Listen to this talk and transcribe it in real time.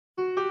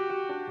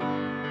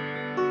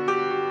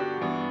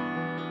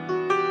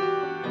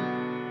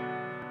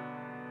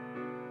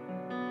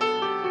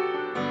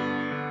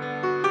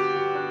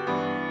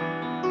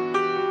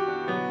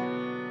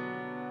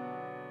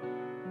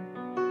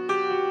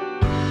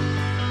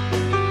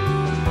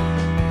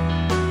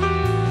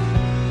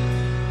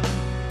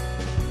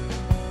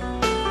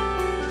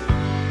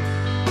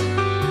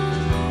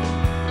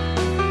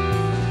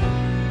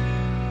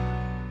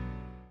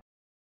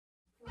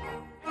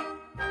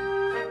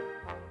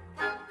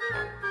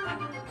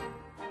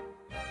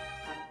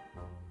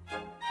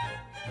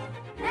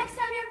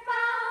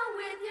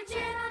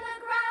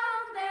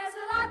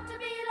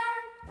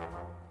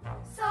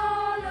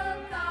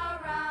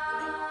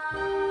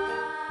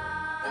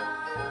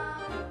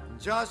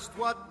Just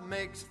what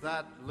makes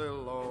that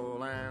little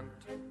old ant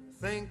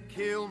think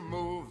he'll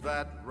move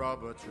that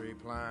rubber tree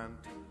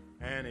plant?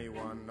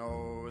 Anyone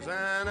knows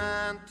an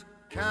ant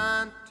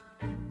can't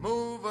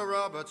move a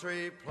rubber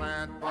tree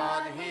plant,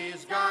 but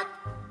he's got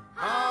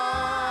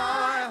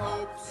high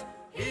hopes.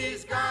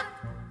 He's got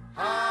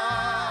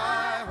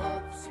high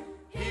hopes.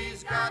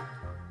 He's got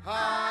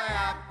high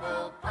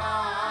apple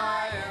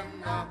pie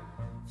in the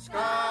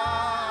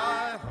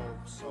sky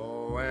hopes.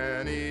 So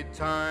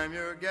anytime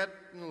you're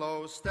getting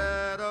low,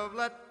 instead of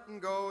letting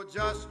go,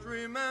 just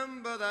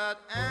remember that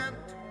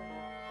ant.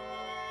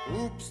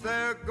 Oops,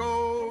 there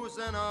goes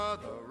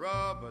another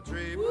rubber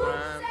tree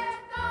plant.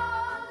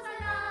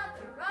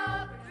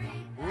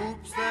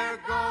 Oops, there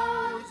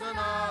goes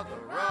another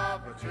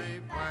rubber tree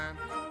plant.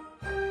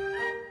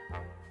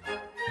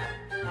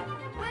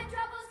 When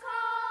troubles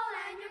call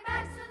and your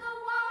back's to the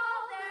wall,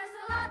 there's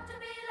a lot to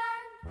be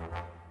learned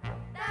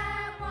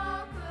that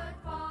one could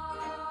fall.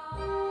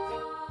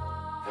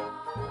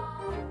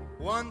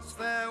 Once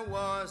there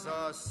was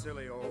a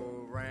silly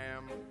old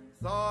ram,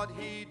 thought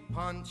he'd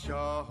punch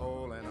a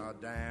hole in a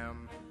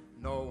dam.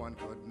 No one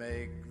could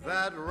make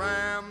that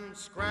ram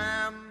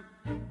scram.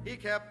 He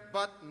kept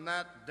butting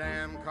that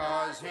dam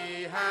 'cause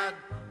he had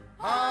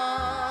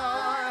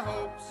high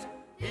hopes.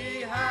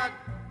 He had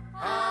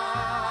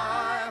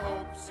high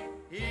hopes.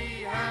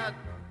 He had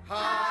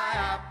high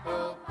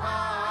apple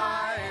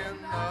pie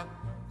in the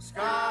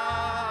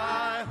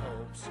sky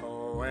hopes.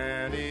 So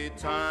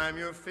anytime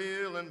you're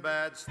feeling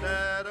bad,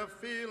 instead of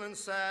feeling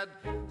sad,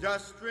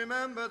 just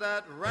remember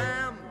that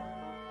ram.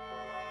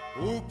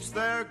 Oops,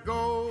 there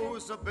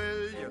goes a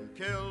billion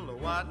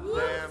kilowatt dam.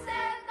 Oops,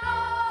 there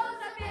goes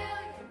a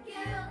billion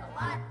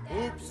kilowatt dam.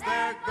 Oops,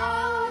 there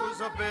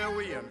goes a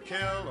billion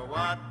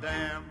kilowatt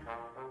dam.